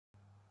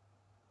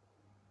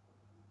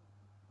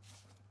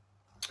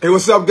Hey,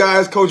 what's up,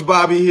 guys? Coach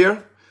Bobby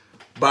here.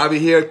 Bobby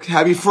here.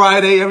 Happy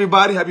Friday,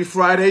 everybody. Happy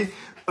Friday.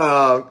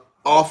 Coming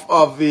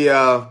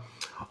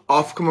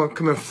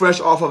fresh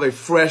off of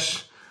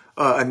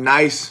a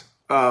nice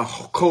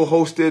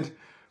co-hosted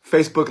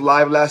Facebook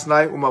Live last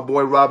night with my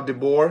boy Rob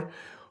DeBoer.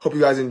 Hope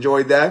you guys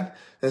enjoyed that.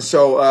 And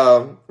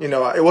so,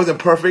 it wasn't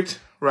perfect,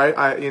 right?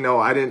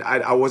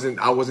 I wasn't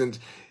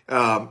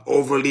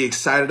overly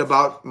excited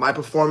about my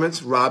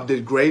performance. Rob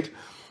did great.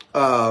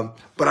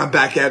 But I'm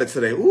back at it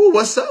today. Ooh,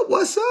 what's up?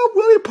 What's up,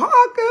 Willie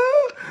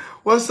Parker?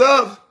 What's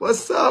up?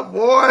 What's up,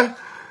 boy?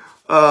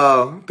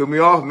 Threw me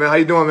off, man. How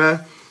you doing,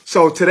 man?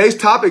 So today's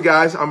topic,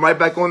 guys, I'm right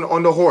back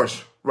on the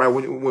horse, right?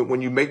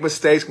 When you make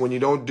mistakes, when you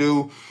don't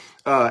do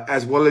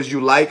as well as you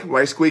like,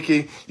 right,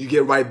 Squeaky, you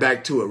get right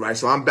back to it, right?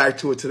 So I'm back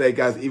to it today,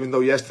 guys, even though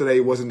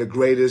yesterday wasn't the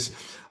greatest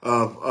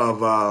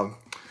of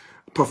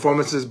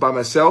performances by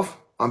myself.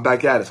 I'm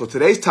back at it. So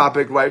today's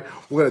topic, right,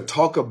 we're going to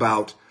talk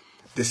about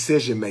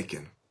decision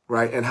making.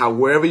 Right? And how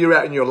wherever you're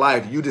at in your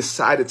life, you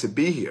decided to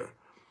be here.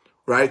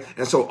 Right?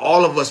 And so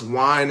all of us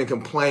whine and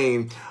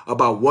complain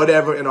about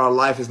whatever in our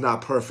life is not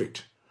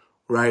perfect.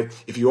 Right?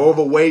 If you're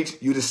overweight,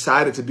 you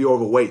decided to be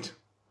overweight.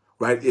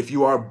 Right? If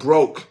you are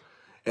broke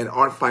and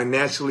aren't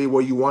financially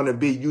where you want to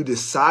be, you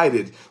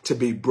decided to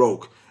be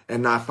broke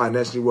and not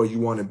financially where you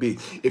want to be.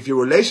 If your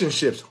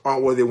relationships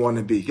aren't where they want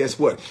to be, guess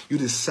what? You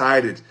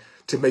decided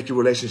to make your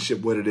relationship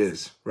what it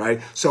is,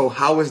 right? So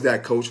how is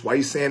that, Coach? Why are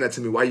you saying that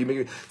to me? Why are you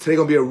making today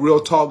gonna be a real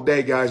talk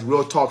day, guys?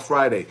 Real talk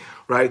Friday,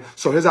 right?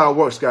 So here's how it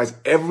works, guys.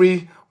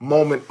 Every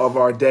moment of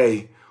our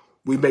day,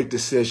 we make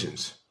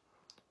decisions,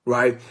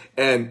 right?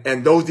 And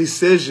those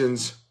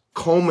decisions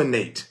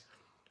culminate,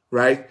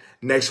 right?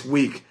 Next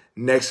week,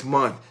 next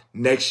month,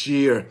 next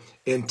year,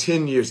 in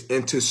 10 years,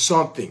 into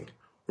something,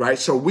 right?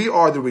 So we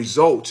are the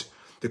result,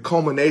 the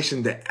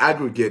culmination, the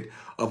aggregate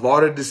of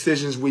all the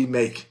decisions we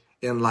make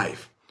in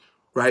life.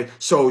 Right.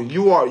 So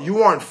you aren't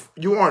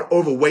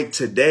overweight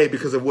today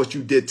because of what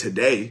you did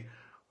today.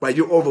 Right.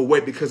 You're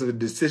overweight because of the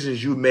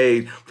decisions you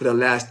made for the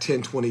last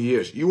 10, 20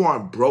 years. You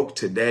aren't broke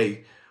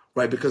today.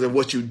 Right. Because of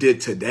what you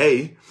did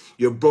today.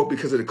 You're broke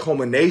because of the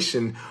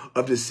culmination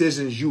of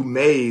decisions you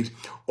made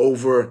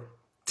over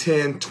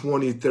 10,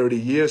 20, 30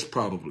 years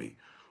probably.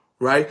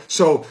 Right.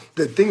 So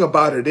the thing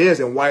about it is,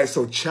 and why it's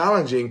so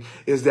challenging,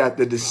 is that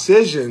the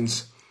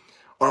decisions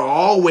are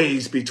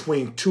always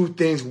between two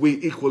things we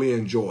equally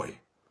enjoy.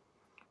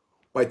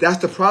 Right, that's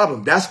the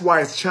problem. That's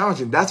why it's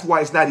challenging. That's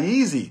why it's not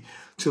easy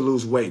to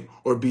lose weight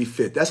or be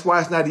fit. That's why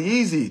it's not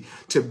easy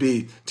to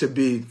be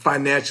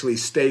financially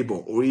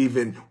stable or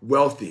even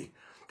wealthy.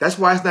 That's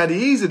why it's not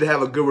easy to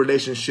have a good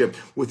relationship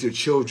with your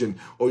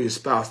children or your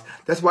spouse.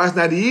 That's why it's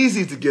not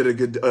easy to get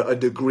a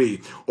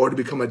degree or to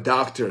become a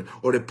doctor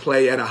or to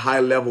play at a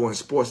high level in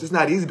sports. It's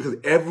not easy because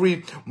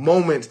every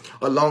moment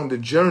along the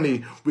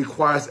journey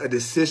requires a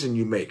decision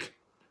you make,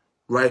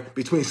 right?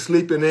 Between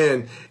sleeping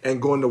in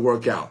and going to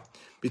work out.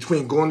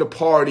 Between going to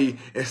party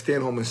and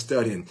staying home and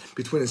studying,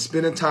 between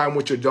spending time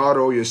with your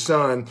daughter or your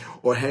son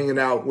or hanging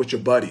out with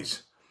your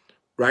buddies,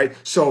 right?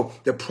 So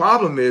the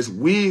problem is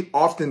we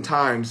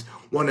oftentimes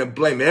want to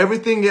blame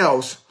everything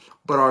else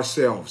but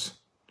ourselves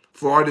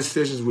for our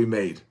decisions we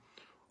made,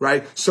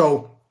 right?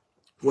 So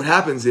what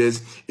happens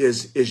is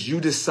you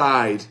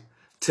decide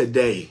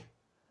today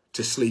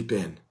to sleep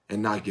in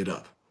and not get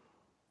up,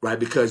 right?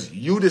 Because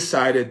you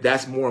decided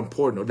that's more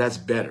important or that's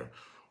better.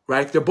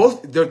 Right? They're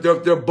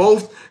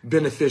both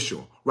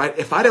beneficial, right?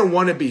 If I didn't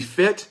want to be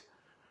fit,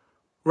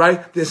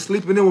 right, then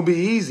sleeping in will be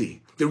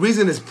easy. The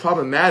reason it's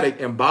problematic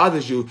and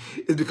bothers you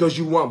is because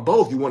you want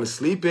both. You want to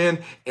sleep in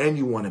and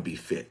you want to be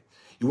fit.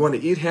 You want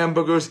to eat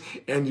hamburgers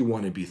and you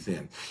want to be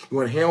thin. You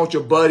want to hang out with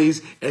your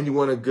buddies and you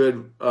want a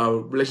good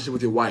relationship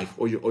with your wife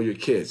or your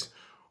kids,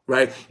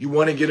 right? You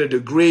want to get a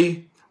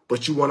degree,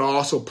 but you want to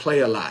also play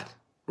a lot.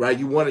 Right,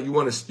 you want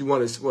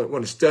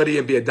to study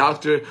and be a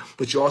doctor,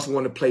 but you also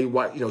want to play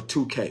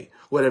 2K,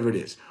 whatever it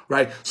is.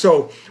 Right.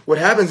 So what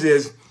happens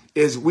is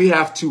we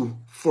have to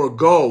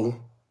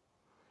forego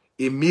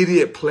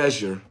immediate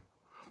pleasure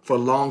for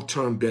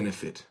long-term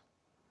benefit.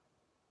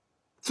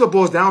 That's what it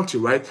boils down to,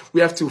 right?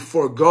 We have to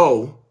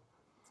forego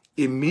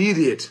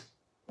immediate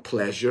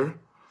pleasure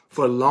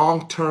for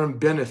long-term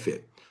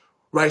benefit.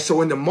 Right.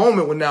 So in the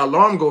moment when the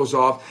alarm goes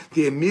off,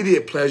 the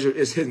immediate pleasure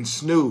is hitting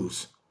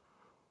snooze.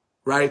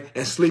 Right?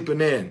 And sleeping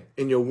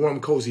in your warm,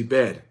 cozy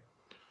bed.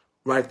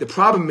 Right? The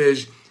problem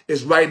is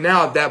right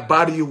now that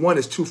body you want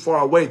is too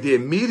far away. The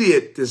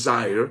immediate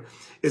desire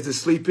is to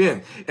sleep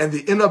in. And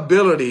the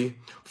inability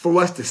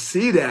for us to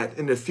see that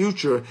in the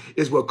future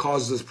is what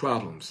causes us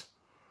problems.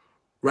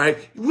 Right?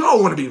 We all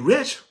want to be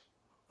rich.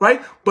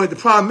 Right? But the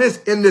problem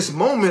is in this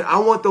moment, I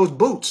want those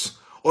boots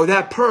or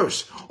that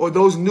purse or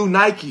those new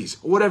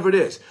Nikes or whatever it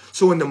is.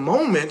 So in the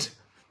moment,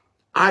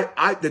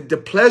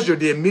 the pleasure,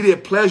 the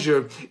immediate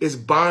pleasure is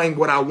buying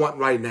what I want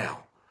right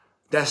now.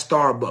 That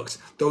Starbucks,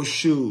 those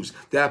shoes,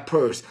 that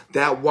purse,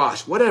 that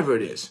watch, whatever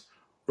it is,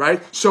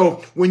 right?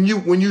 So when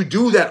you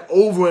do that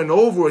over and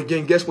over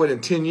again, guess what?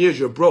 In 10 years,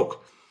 you're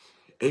broke.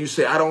 And you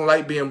say, I don't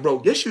like being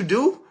broke. Yes, you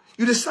do.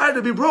 You decided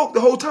to be broke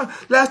the whole time.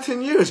 Last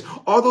 10 years,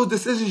 all those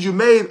decisions you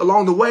made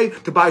along the way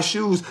to buy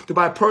shoes, to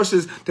buy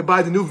purses, to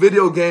buy the new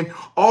video game,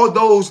 all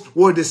those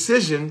were a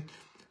decision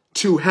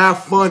to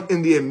have fun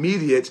in the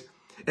immediate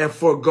and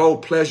forego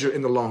pleasure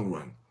in the long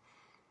run.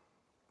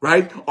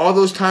 Right? All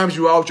those times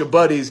you were out with your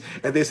buddies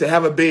and they say,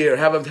 have a beer,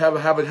 have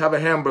a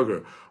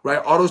hamburger, right?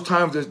 All those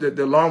times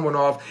the alarm went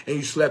off and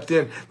you slept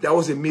in, that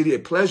was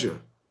immediate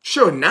pleasure.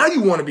 Sure, now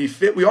you want to be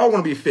fit. We all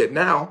want to be fit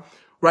now,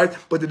 right?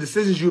 But the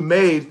decisions you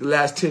made the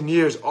last 10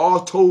 years,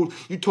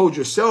 you told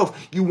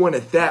yourself you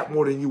wanted that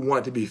more than you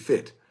want to be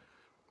fit.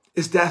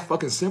 It's that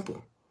fucking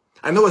simple.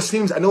 I know it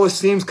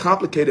seems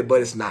complicated,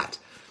 but it's not,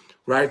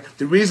 right?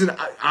 The reason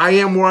I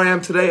am where I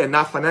am today and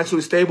not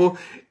financially stable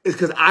is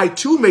because I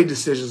too made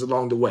decisions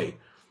along the way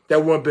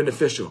that weren't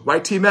beneficial.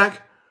 Right,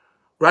 T-Mac?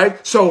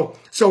 Right? So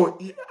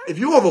if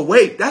you're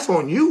overweight, that's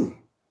on you.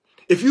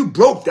 If you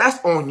broke, that's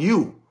on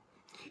you.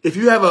 If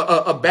you have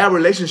a bad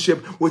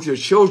relationship with your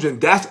children,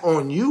 that's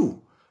on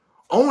you.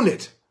 Own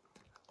it.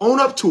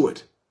 Own up to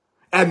it.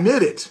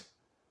 Admit it.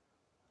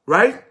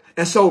 Right?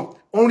 And so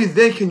only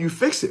then can you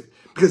fix it.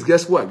 Because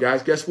guess what,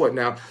 guys? Guess what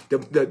now?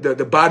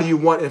 The body you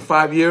want in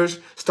 5 years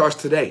starts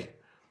today.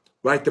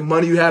 Right? The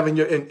money you have in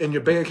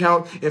your bank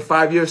account in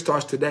 5 years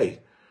starts today.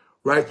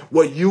 Right?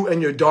 What you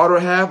and your daughter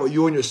have, or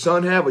you and your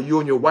son have, or you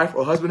and your wife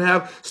or husband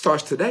have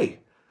starts today.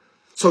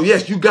 So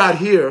yes, you got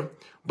here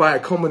by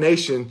a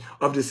culmination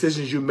of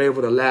decisions you made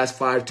over the last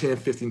 5, 10,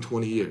 15,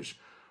 20 years.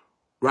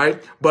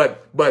 Right?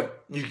 But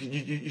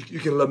you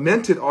can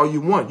lament it all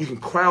you want. You can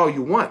cry all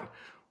you want.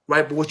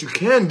 Right? But what you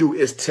can do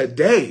is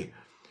today,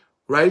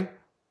 right?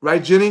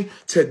 Right, Jenny?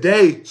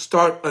 Today,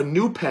 start a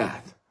new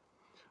path.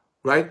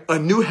 Right? A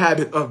new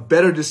habit of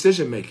better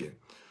decision making.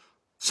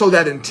 So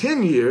that in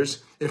 10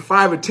 years, in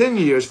 5 or 10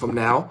 years from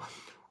now,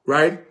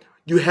 right,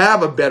 you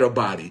have a better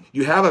body.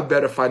 You have a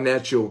better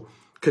financial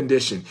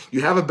condition.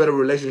 You have a better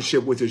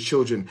relationship with your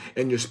children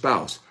and your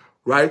spouse,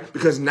 right?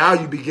 Because now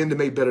you begin to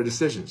make better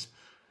decisions.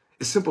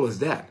 As simple as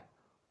that,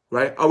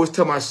 right? I always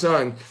tell my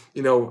son,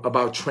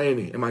 about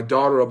training, and my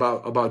daughter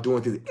about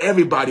doing things.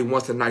 Everybody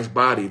wants a nice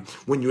body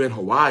when you're in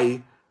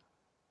Hawaii.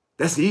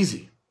 That's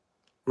easy.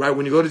 Right?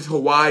 When you go to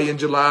Hawaii in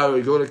July or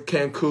you go to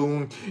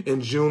Cancun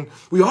in June,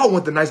 we all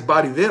want the nice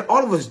body then.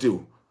 All of us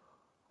do.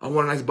 I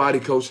want a nice body,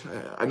 coach.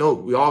 I know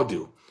we all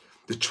do.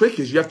 The trick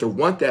is you have to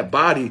want that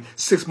body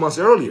 6 months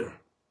earlier,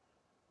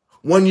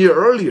 1 year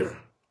earlier.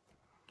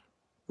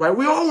 Right?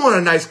 We all want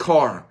a nice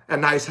car, a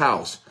nice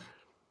house,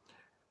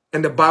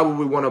 and to buy what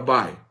we want to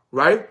buy.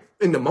 Right?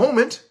 In the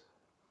moment.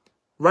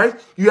 Right?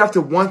 You have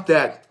to want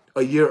that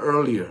a year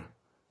earlier,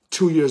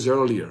 2 years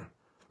earlier,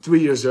 3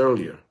 years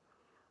earlier.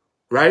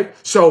 Right?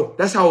 So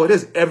that's how it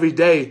is every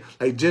day.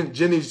 Like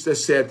Jenny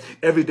just said,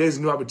 every day is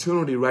a new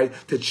opportunity, right?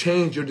 To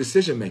change your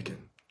decision making.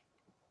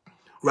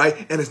 Right?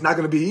 And it's not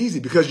going to be easy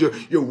because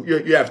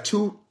you have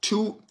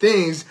two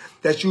things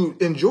that you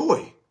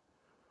enjoy.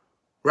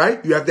 Right?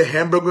 You have the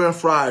hamburger and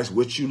fries,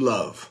 which you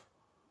love.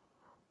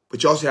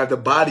 But you also have the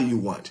body you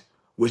want,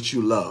 which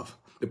you love.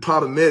 The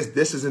problem is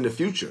this is in the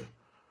future.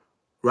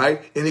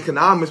 Right? In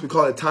economics, we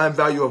call it time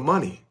value of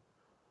money.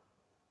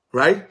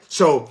 Right?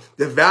 So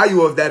the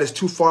value of that is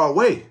too far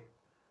away.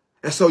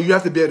 And so you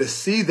have to be able to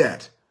see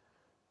that,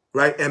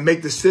 right? And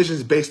make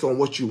decisions based on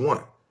what you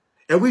want.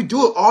 And we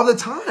do it all the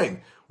time.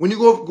 When you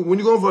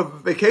go for a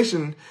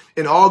vacation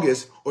in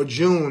August or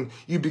June,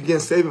 you begin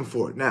saving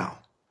for it now.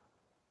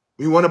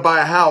 When you want to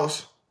buy a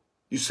house,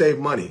 you save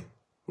money,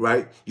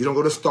 right? You don't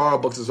go to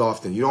Starbucks as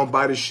often. You don't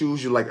buy the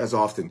shoes you like as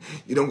often.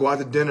 You don't go out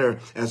to dinner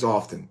as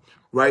often,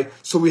 right?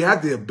 So we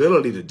have the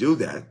ability to do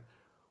that.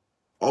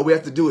 All we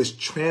have to do is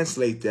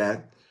translate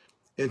that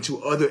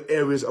into other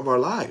areas of our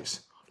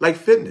lives, like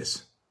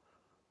fitness,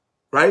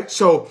 right?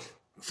 So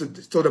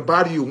the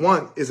body you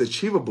want is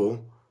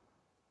achievable,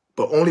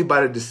 but only by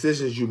the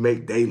decisions you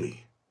make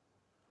daily,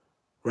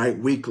 right?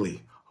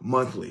 Weekly,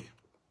 monthly,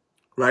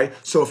 right?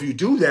 So if you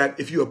do that,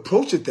 if you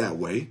approach it that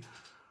way,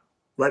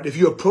 right? If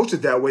you approach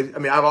it that way, I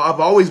mean, I've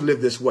always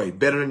lived this way,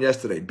 better than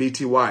yesterday,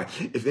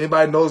 BTY. If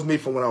anybody knows me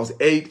from when I was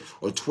 8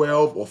 or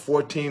 12 or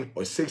 14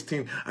 or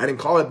 16, I didn't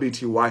call it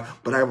BTY,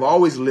 but I've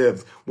always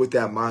lived with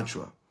that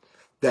mantra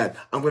that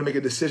I'm going to make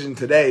a decision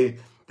today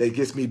that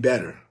gets me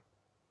better,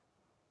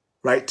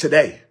 right?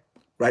 Today,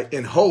 right?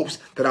 In hopes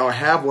that I'll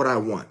have what I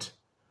want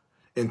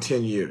in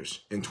 10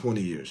 years, in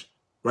 20 years,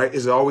 right?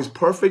 Is it always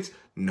perfect?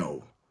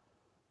 No,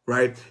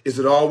 right? Is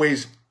it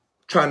always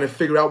trying to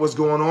figure out what's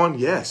going on?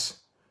 Yes.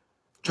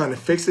 Trying to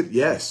fix it?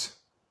 Yes.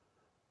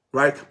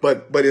 Right?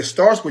 But it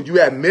starts with you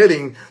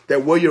admitting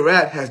that where you're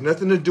at has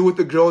nothing to do with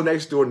the girl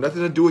next door,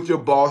 nothing to do with your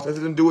boss,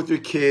 nothing to do with your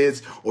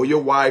kids or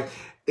your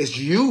wife. It's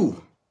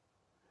you.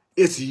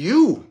 It's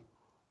you.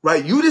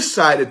 Right? You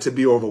decided to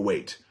be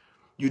overweight.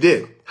 You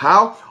did.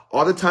 How?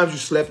 All the times you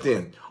slept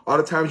in. All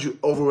the times you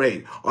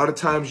overate. All the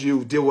times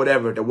you did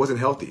whatever that wasn't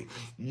healthy.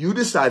 You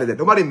decided that.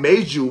 Nobody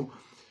made you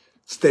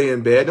stay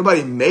in bed.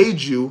 Nobody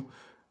made you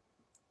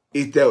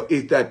eat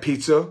that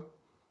pizza.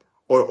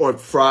 Or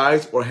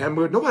fries or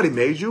hamburger. Nobody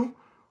made you,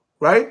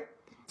 right?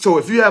 So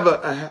if you have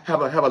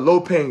a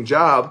low paying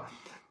job,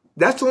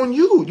 That's on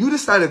you. You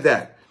decided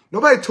that.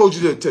 Nobody told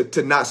you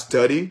to not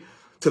study,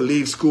 to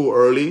leave school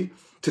early,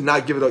 to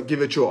not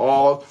give it your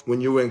all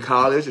when you were in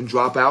college and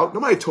drop out.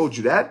 Nobody told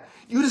you that.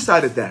 You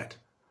decided that.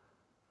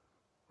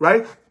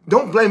 Right?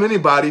 Don't blame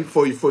anybody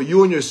for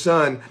you and your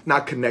son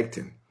not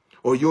connecting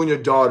or you and your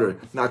daughter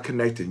not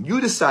connecting.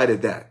 You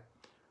decided that.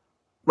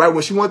 Right?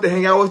 When she wanted to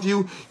hang out with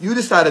you, you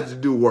decided to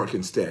do work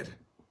instead.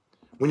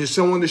 When your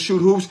son wanted to shoot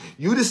hoops,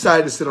 you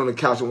decided to sit on the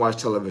couch and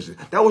watch television.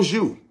 That was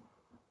you.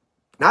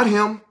 Not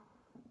him.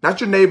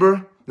 Not your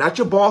neighbor. Not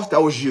your boss.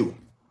 That was you.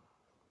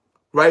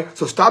 Right?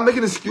 So stop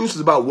making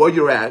excuses about where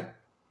you're at.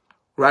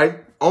 Right?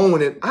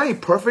 Own it. I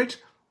ain't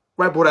perfect.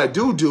 Right? But what I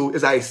do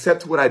is I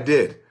accept what I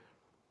did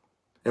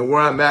and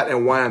where I'm at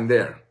and why I'm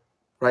there.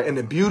 Right? And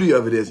the beauty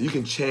of it is you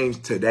can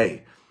change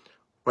today.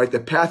 Right? The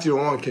path you're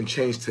on can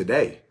change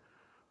today.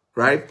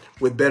 Right?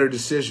 With better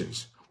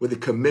decisions. With a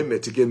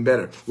commitment to getting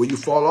better. Will you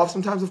fall off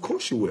sometimes? Of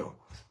course you will.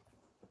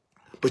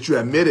 But you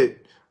admit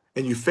it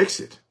and you fix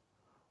it.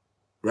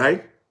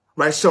 Right?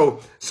 Right?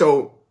 So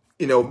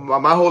you know,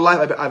 my whole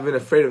life I've been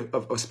afraid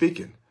of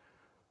speaking.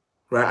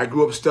 Right? I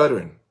grew up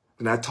stuttering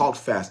and I talked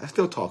fast. I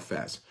still talk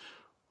fast.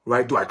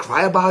 Right? Do I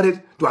cry about it?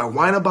 Do I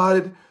whine about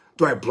it?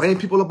 Do I blame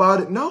people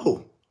about it?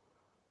 No.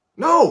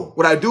 No.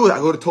 What I do is I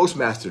go to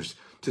Toastmasters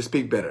to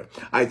speak better.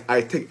 I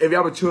take every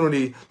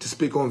opportunity to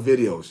speak on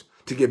videos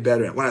to get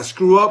better at. When I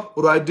screw up,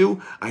 what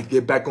do? I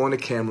get back on the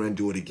camera and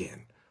do it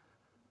again.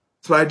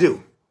 That's what I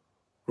do.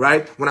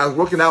 Right? When I was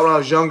working out when I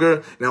was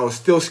younger and I was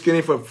still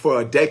skinny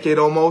for a decade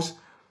almost,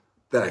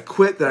 that I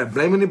quit, that I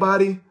blame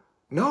anybody?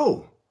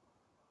 No.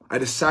 I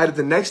decided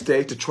the next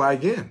day to try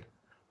again.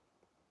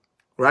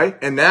 Right?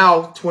 And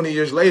now, 20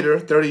 years later,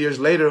 30 years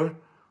later,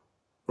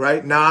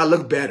 right? Now I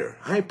look better.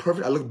 I ain't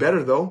perfect. I look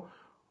better though.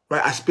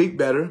 Right? I speak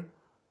better.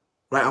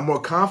 Right? I'm more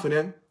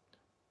confident.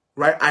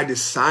 Right? I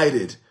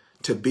decided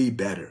to be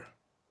better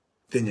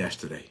than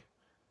yesterday.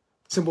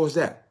 Simple as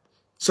that.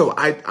 So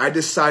I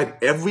decide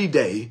every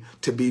day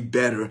to be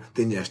better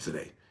than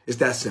yesterday. It's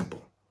that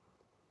simple.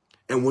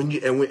 And when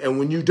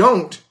you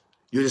don't,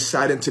 you're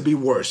deciding to be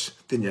worse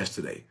than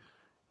yesterday.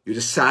 You're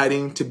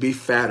deciding to be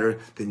fatter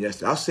than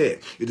yesterday. I'll say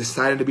it. You're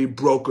deciding to be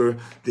broker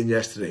than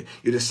yesterday.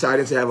 You're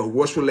deciding to have a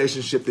worse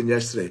relationship than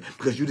yesterday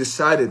because you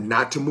decided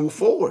not to move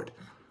forward,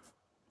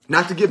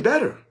 not to get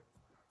better.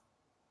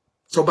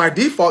 So by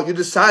default, you're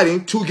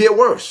deciding to get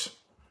worse.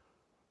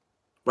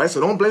 Right? So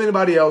don't blame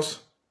anybody else.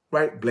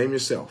 Right? Blame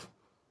yourself.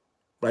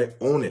 Right?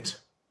 Own it.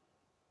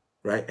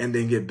 Right? And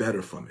then get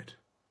better from it.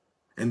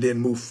 And then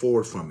move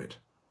forward from it.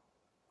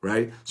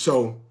 Right?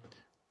 So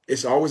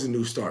it's always a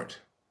new start.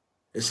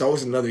 It's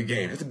always another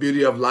game. That's the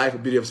beauty of life, the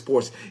beauty of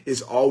sports.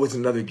 It's always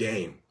another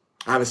game.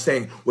 I was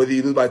saying, whether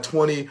you lose by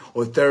 20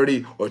 or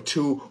 30 or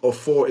 2 or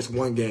 4, it's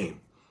one game.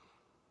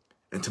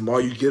 And tomorrow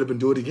you get up and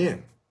do it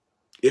again.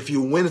 If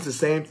you win, it's the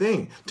same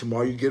thing.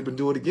 Tomorrow you get up and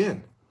do it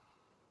again.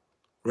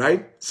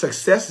 Right?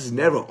 Success is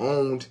never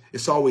owned.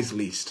 It's always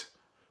leased.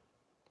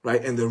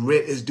 Right? And the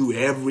rent is due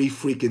every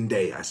freaking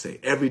day, I say.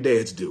 Every day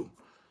it's due.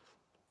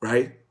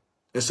 Right?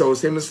 And so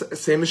same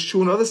is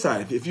true on the other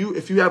side. If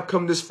you have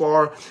come this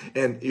far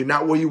and you're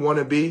not where you want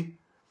to be,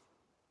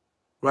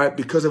 right,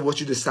 because of what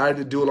you decided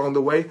to do along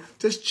the way,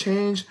 just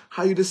change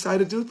how you decide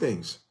to do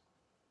things.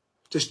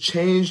 Just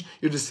change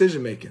your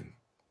decision making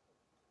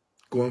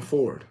going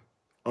forward.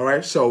 All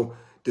right? So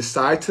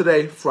decide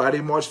today,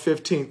 Friday, March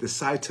 15th,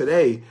 decide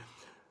today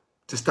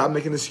to stop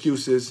making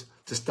excuses,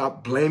 to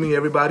stop blaming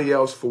everybody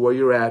else for where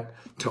you're at,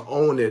 to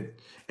own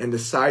it, and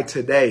decide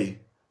today.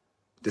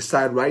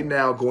 Decide right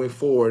now going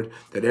forward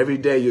that every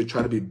day you'll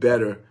try to be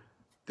better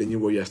than you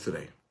were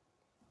yesterday.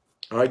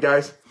 All right,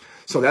 guys?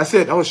 So that's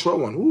it. That was a short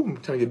one. Ooh, I'm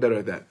trying to get better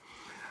at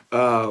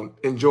that.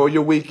 Enjoy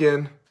your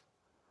weekend,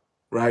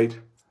 right?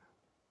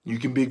 You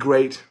can be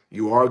great.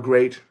 You are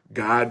great.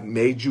 God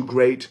made you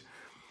great.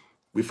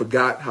 We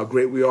forgot how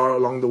great we are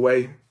along the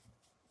way.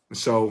 And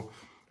so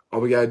all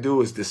we got to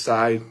do is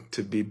decide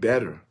to be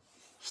better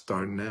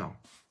starting now.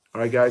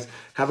 All right, guys?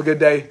 Have a good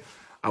day.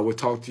 I will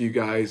talk to you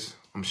guys,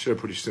 I'm sure,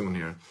 pretty soon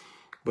here.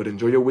 But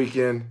enjoy your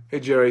weekend. Hey,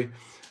 Jerry,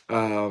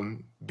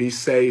 be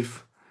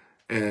safe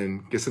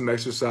and get some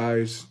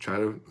exercise. Try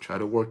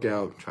to work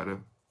out. Try to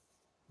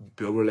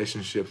build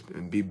relationships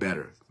and be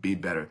better. Be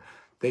better.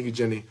 Thank you,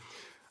 Jenny.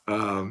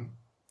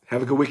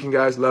 Have a good weekend,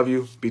 guys. Love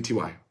you.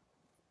 BTY.